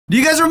Do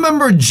you guys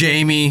remember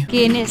Jamie?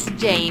 ¿Quién es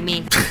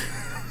Jamie?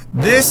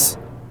 This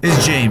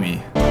is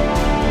Jamie.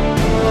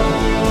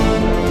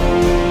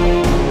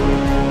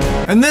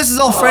 And this is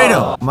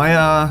Alfredo, my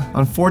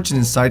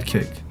unfortunate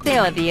sidekick. Te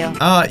odio.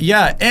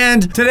 Yeah,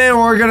 and today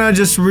we're gonna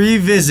just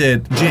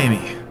revisit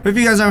Jamie. If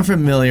you guys aren't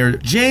familiar,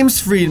 James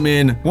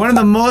Friedman, one of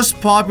the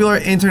most popular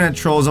internet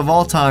trolls of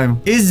all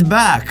time, is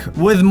back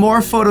with more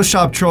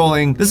Photoshop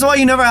trolling. This is why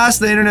you never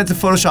ask the internet to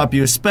Photoshop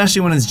you,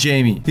 especially when it's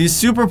Jamie. He's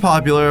super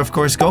popular, of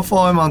course. Go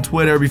follow him on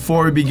Twitter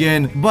before we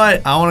begin,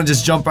 but I want to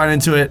just jump right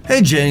into it.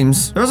 Hey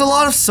James, there was a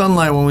lot of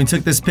sunlight when we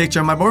took this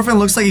picture. My boyfriend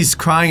looks like he's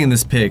crying in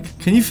this pic.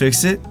 Can you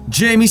fix it?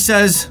 Jamie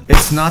says,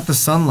 it's not the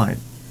sunlight.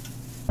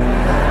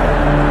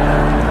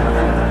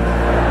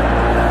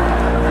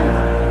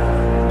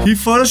 He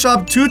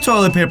photoshopped 2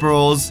 toilet paper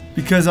rolls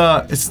because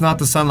it's not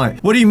the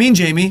sunlight. What do you mean,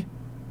 Jamie?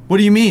 What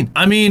do you mean?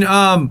 I mean,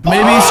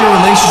 maybe it's your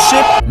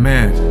relationship?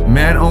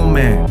 Man, oh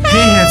man. Hey,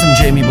 handsome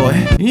Jamie boy.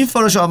 Can you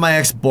Photoshop my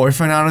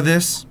ex-boyfriend out of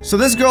this? So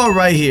this girl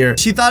right here,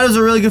 she thought it was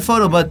a really good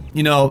photo, but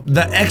you know,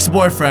 the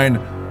ex-boyfriend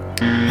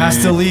has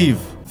to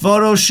leave.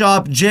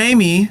 Photoshop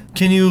Jamie.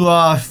 Can you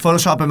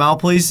Photoshop him out,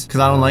 please?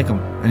 Because I don't like him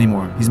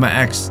anymore. He's my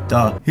ex,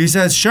 duh. He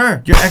says,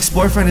 sure, your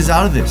ex-boyfriend is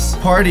out of this.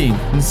 Partying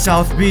in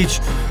South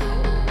Beach.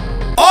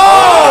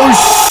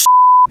 Oh,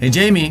 Hey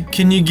Jamie,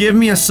 can you give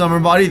me a summer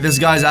body? This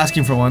guy's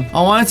asking for one.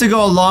 I want it to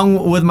go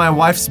along with my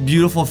wife's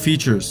beautiful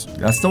features.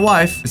 That's the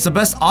wife. It's the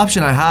best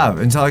option I have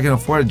until I can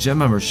afford a gym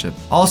membership.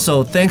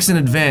 Also, thanks in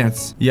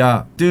advance.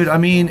 Yeah, dude, I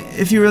mean,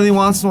 if he really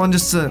wants one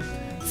just to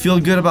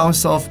feel good about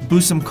himself,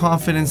 boost some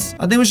confidence,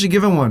 I think we should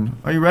give him one.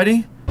 Are you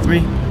ready?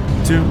 3, 2,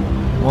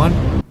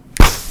 1.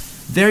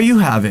 There you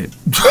have it.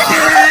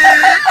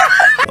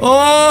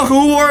 Oh,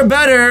 who wore it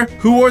better?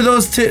 Who wore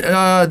those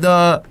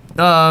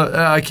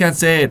I can't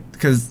say it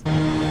because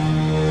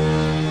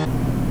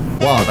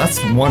wow, that's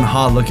one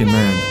hot looking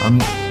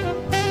man.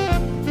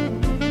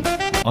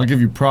 I'll give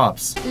you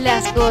props.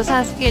 Las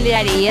cosas que le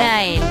haría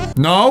a él.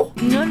 No?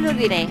 No lo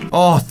diré.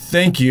 Oh,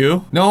 thank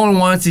you. No one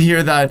wanted to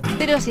hear that.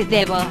 Pero si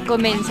debo,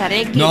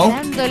 comenzaré No.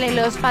 quitándole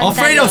los pantalones.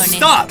 Alfredo,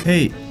 stop!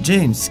 Hey,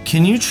 James,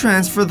 can you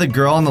transfer the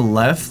girl on the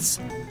left's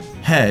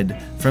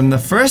head from the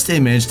first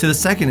image to the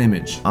second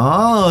image?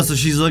 Oh, so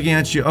she's looking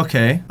at you.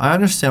 Okay, I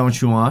understand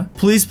what you want.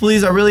 Please,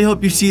 please, I really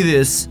hope you see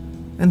this.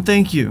 And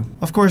thank you.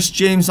 Of course,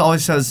 James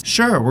always says,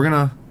 sure, we're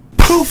gonna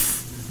poof.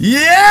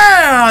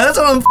 Yeah, that's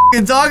what I'm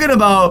f***ing talking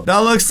about. That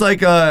looks like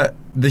the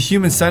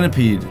human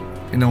centipede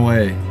in a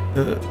way.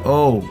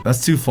 Oh,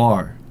 that's too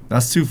far.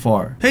 That's too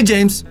far. Hey,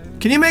 James,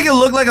 can you make it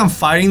look like I'm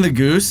fighting the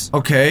goose?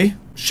 Okay,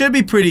 should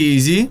be pretty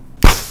easy.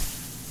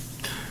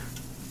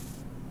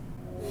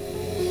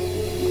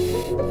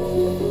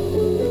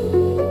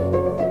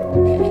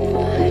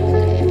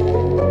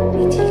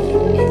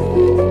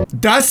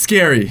 That's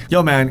scary.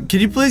 Yo, man,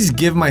 can you please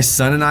give my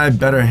son and I a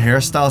better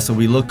hairstyle so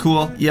we look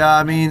cool? Yeah,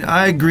 I mean,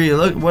 I agree.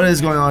 Look, what is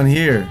going on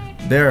here?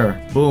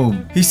 There,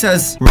 boom. He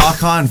says,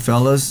 rock on,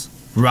 fellas.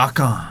 Rock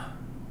on.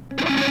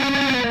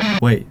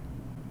 Wait.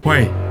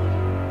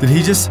 Did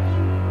he just...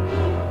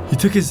 He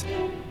took his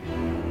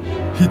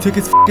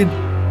fucking...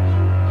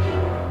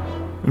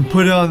 And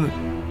put it on...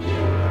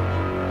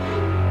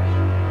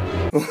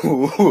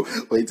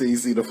 Wait till you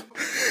see the...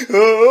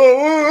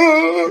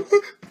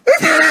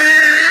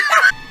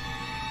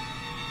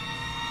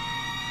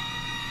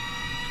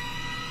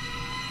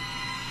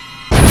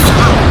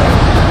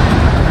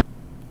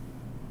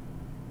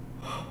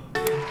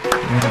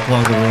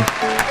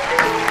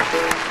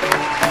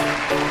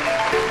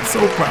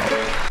 So proud.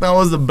 That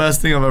was the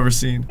best thing I've ever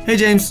seen. Hey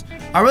James,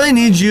 I really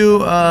need you,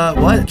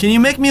 what? Can you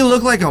make me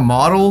look like a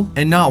model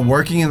and not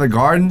working in the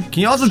garden?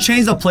 Can you also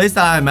change the place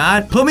that I'm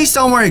at? Put me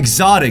somewhere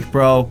exotic,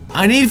 bro.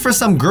 I need for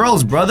some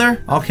girls,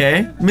 brother.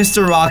 Okay,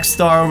 Mr.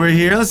 Rockstar over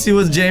here. Let's see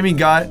what Jamie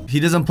got. He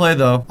doesn't play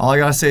though. All I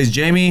gotta say is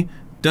Jamie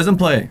doesn't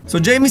play. So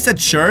Jamie said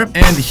sure,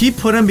 and he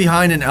put him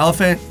behind an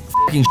elephant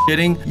fucking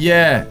shitting.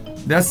 Yeah,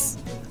 that's...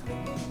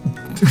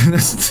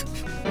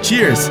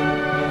 Cheers.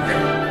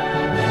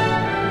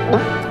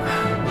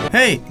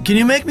 Hey, can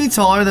you make me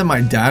taller than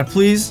my dad,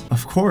 please?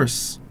 Of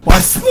course. Why,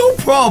 it's no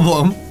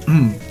problem.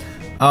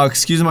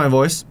 Excuse my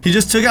voice. He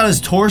just took out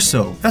his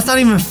torso. That's not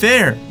even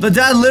fair. The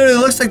dad literally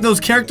looks like those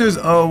characters.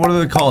 Oh, what are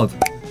they called?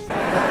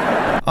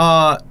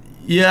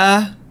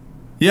 Yeah.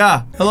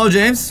 Yeah. Hello,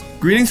 James.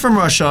 Greetings from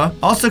Russia.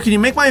 Also, can you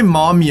make my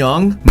mom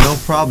young? No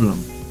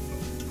problem.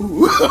 No.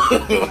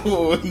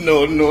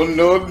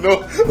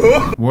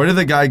 Where did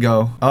the guy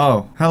go?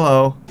 Oh,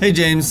 hello. Hey,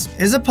 James.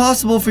 Is it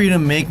possible for you to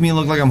make me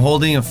look like I'm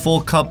holding a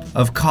full cup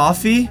of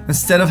coffee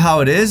instead of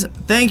how it is?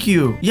 Thank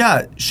you.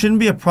 Yeah,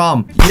 shouldn't be a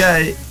problem.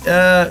 Yeah,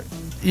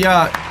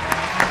 yeah.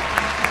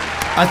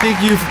 I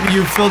think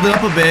you filled it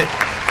up a bit.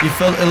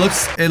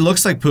 It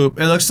looks like poop.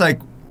 It looks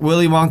like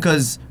Willy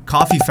Wonka's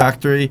coffee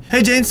factory.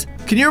 Hey, James,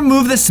 can you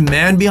remove this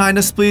man behind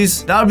us,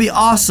 please? That would be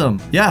awesome.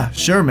 Yeah,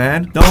 sure,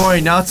 man. Don't worry,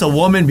 now it's a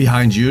woman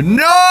behind you.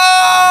 No!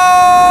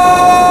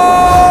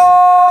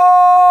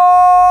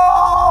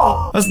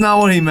 That's not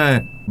what he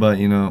meant. But,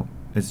 you know,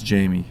 It's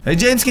Jamie. Hey,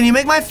 James, can you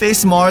make my face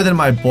smaller than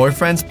my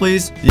boyfriend's,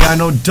 please? Yeah,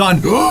 no,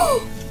 done.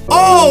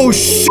 Oh,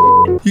 shit.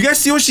 You guys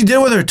see what she did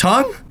with her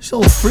tongue? She's a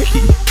little freaky.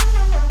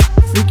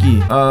 Freaky.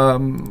 What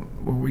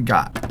do we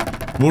got?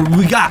 What do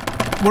we got?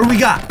 What do we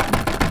got?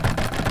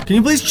 Can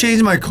you please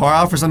change my car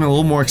out for something a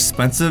little more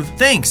expensive?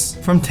 Thanks.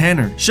 From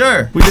Tanner.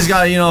 Sure. We just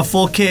got, you know, a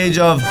full cage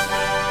of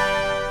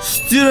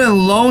student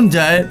loan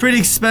debt. Pretty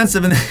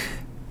expensive. And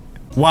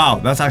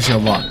wow, that's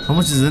actually a lot. How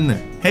much is in there?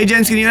 Hey,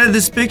 James, can you edit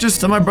this picture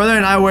so my brother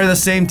and I wear the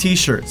same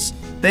t-shirts?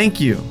 Thank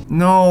you.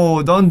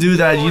 No, don't do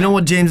that. You know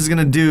what James is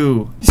gonna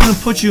do? He's gonna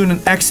put you in an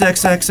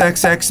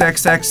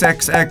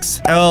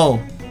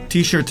XXXXXXXXXL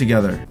t-shirt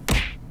together.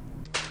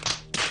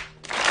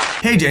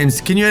 Hey,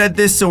 James, can you edit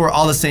this so we're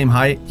all the same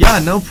height? Yeah,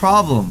 no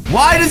problem.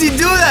 Why does he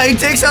do that? He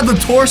takes out the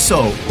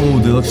torso. Oh,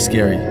 they look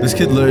scary. This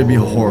could literally be a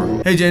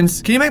horror. Hey,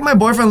 James, can you make my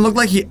boyfriend look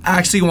like he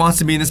actually wants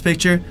to be in this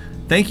picture?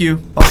 Thank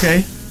you.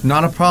 Okay.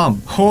 Not a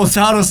problem. Holds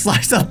out a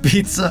slice of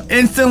pizza.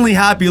 Instantly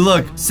happy.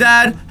 Look.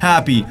 Sad,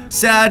 happy.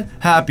 Sad,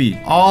 happy.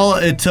 All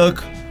it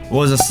took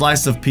was a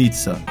slice of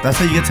pizza. That's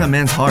how you get to a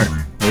man's heart.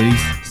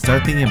 Ladies,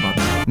 start thinking about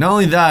that. Not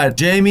only that,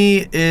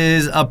 Jamie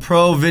is a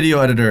pro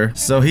video editor,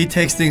 so he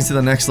takes things to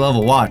the next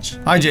level. Watch.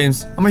 Hi,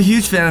 James. I'm a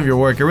huge fan of your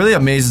work. It really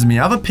amazes me.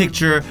 I have a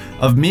picture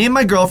of me and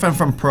my girlfriend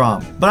from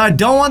prom, but I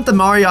don't want the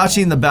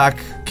mariachi in the back.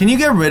 Can you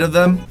get rid of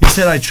them? He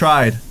said I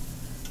tried,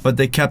 but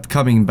they kept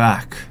coming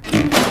back.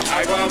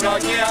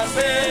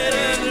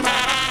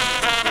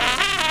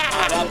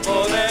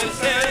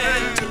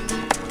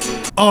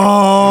 Oh!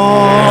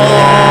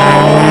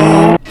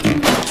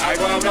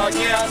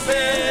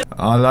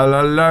 Ah, la la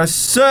la,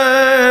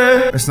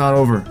 say. It's not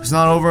over. It's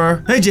not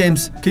over. Hey,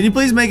 James, can you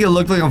please make it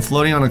look like I'm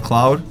floating on a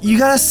cloud? You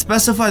gotta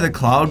specify the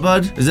cloud,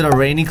 bud. Is it a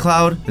rainy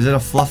cloud? Is it a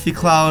fluffy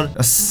cloud?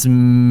 A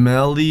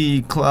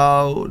smelly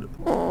cloud?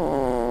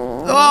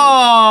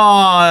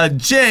 Oh,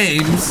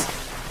 James.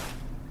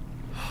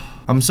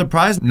 I'm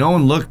surprised no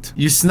one looked.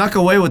 You snuck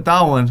away with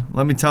that one,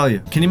 let me tell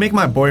you. Can you make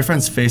my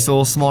boyfriend's face a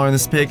little smaller in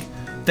this pic?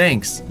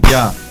 Thanks.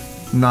 Yeah,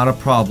 not a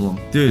problem.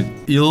 Dude,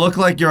 you look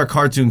like you're a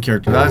cartoon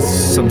character. That's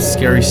some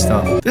scary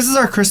stuff. This is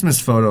our Christmas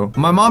photo.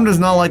 My mom does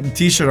not like the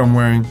t-shirt I'm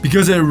wearing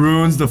because it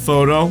ruins the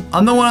photo.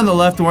 I'm the one on the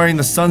left wearing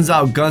the sun's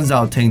out, guns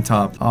out tank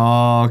top.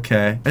 Oh,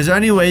 okay. Is there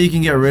any way you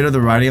can get rid of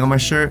the writing on my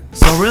shirt?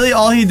 So really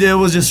all he did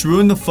was just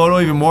ruin the photo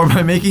even more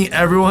by making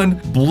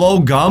everyone blow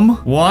gum?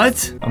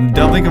 What? I'm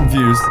definitely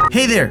confused.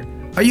 Hey there.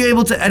 Are you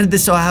able to edit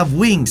this so I have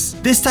wings?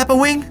 This type of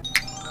wing?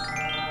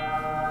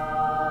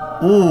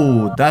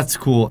 Ooh, that's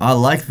cool. I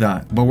like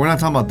that. But we're not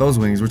talking about those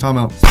wings. We're talking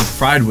about some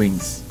fried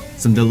wings.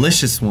 Some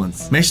delicious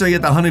ones. Make sure you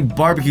get the honey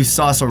barbecue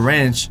sauce or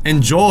ranch.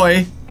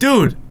 Enjoy.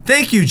 Dude,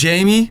 thank you,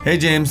 Jamie. Hey,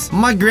 James.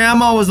 My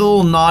grandma was a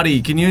little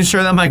naughty. Can you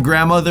ensure that my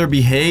grandmother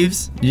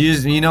behaves?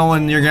 You know,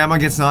 when your grandma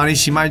gets naughty,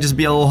 she might just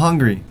be a little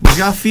hungry. You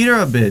gotta feed her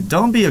a bit.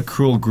 Don't be a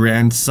cruel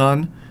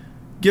grandson.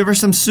 Give her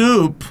some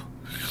soup.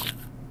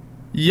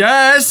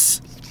 Yes!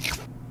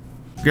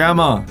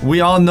 Grandma, we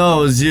all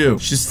know it was you.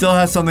 She still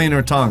has something in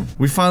her tongue.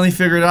 We finally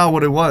figured out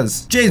what it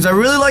was. James, I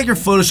really like your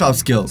Photoshop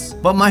skills,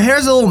 but my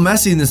hair's a little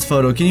messy in this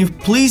photo. Can you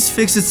please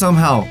fix it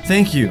somehow?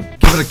 Thank you.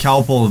 Give it a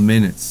couple of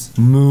minutes.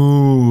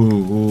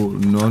 Moo.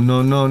 No,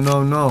 no, no,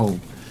 no, no.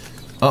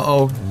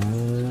 Uh-oh.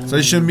 So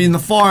you shouldn't be in the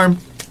farm.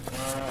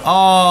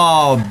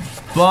 Oh,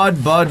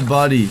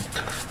 buddy.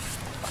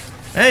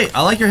 Hey,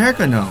 I like your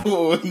haircut now.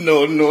 Oh,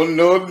 no, no,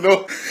 no,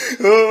 no.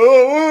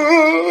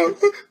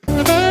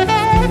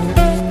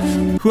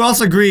 Who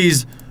else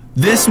agrees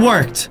this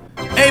worked?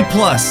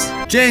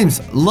 A+.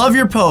 James, love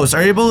your post.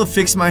 Are you able to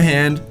fix my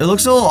hand? It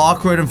looks a little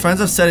awkward and friends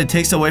have said it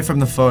takes away from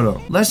the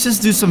photo. Let's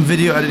just do some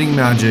video editing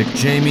magic.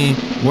 Jamie,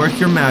 work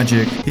your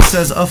magic. He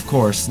says, of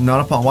course. Not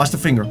a problem. Watch the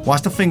finger.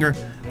 Watch the finger.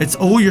 It's,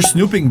 oh, you're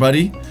snooping,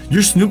 buddy.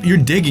 You're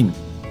digging.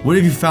 What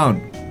have you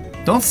found?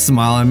 Don't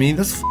smile at me.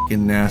 That's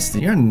fucking nasty.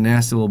 You're a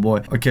nasty little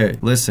boy. Okay,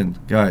 listen,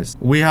 guys.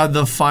 We have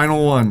the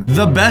final one.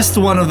 The best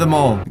one of them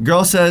all.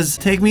 Girl says,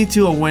 take me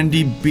to a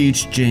windy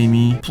beach,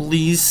 Jamie.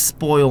 Please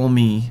spoil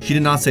me. She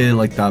did not say it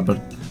like that, but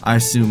I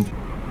assumed.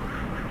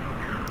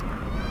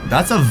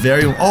 That's a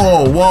very...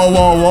 Oh, whoa,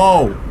 whoa,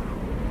 whoa.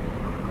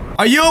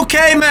 Are you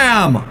okay,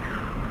 ma'am?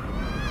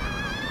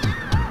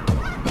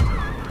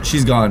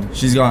 She's gone.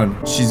 She's gone.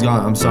 She's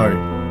gone. I'm sorry.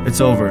 It's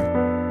over.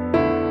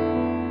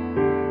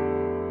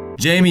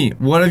 Jamie,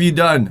 what have you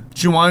done?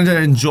 She wanted to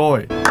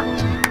enjoy.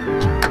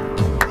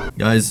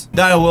 Guys,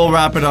 that will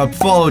wrap it up.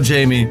 Follow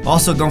Jamie.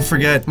 Also, don't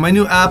forget, my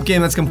new app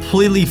game that's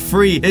completely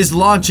free is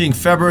launching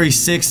February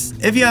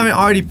 6th. If you haven't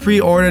already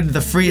pre-ordered the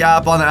free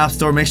app on the App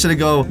Store, make sure to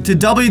go to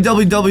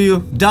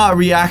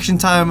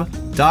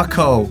www.reactiontime.com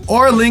timelessbrand.co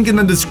or link in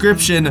the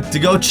description to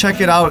go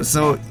check it out.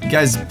 So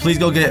guys, please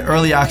go get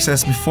early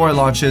access before it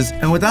launches.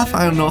 And with that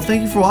final note,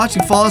 thank you for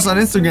watching. Follow us on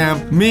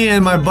Instagram. Me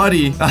and my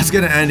buddy. That's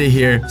gonna end it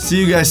here. See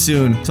you guys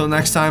soon. Till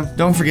next time,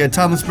 don't forget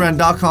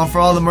timelessbrand.com for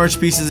all the merch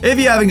pieces. If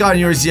you haven't gotten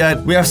yours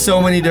yet, we have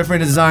so many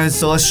different designs,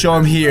 so let's show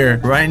them here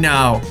right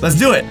now. Let's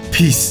do it.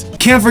 Peace.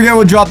 Can't forget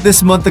what dropped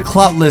this month, the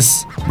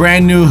Cloutless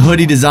brand new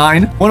hoodie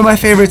design. One of my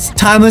favorites,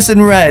 timeless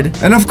in red.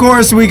 And of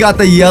course, we got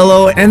the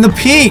yellow and the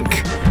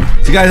pink.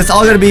 So guys, it's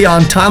all gonna be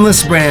on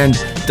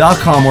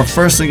timelessbrand.com or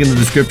first link in the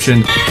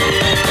description.